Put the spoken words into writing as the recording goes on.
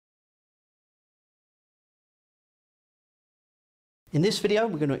In this video,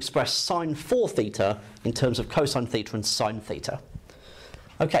 we're going to express sine 4 theta in terms of cosine theta and sine theta.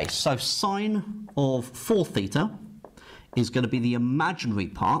 Okay, so sine of 4 theta is going to be the imaginary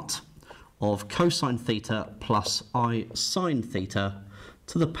part of cosine theta plus I sine theta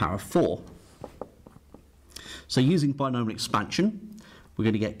to the power of 4. So using binomial expansion, we're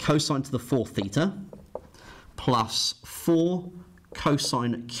going to get cosine to the 4 theta plus 4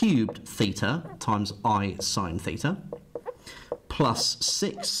 cosine cubed theta times I sine theta plus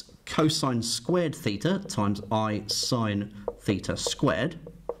 6 cosine squared theta times I sine theta squared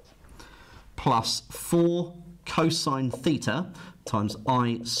plus 4 cosine theta times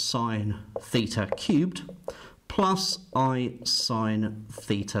I sine theta cubed plus I sine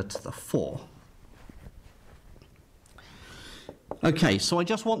theta to the 4. Okay, so I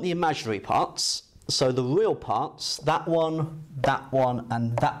just want the imaginary parts. So the real parts, that one,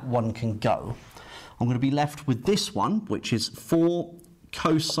 and that one can go. I'm going to be left with this one, which is 4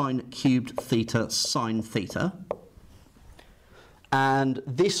 cosine cubed theta sine theta. And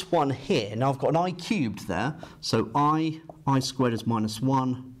this one here, now I've got an I cubed there, so I squared is minus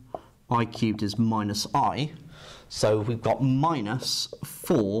 1, I cubed is minus I. So we've got minus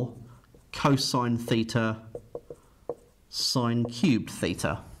 4 cosine theta sine cubed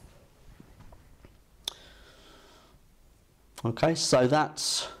theta. Okay, so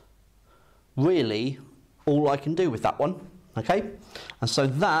that's really all I can do with that one. Okay, and so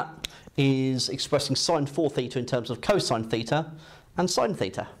that is expressing sine 4 theta in terms of cosine theta and sine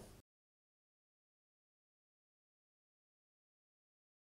theta.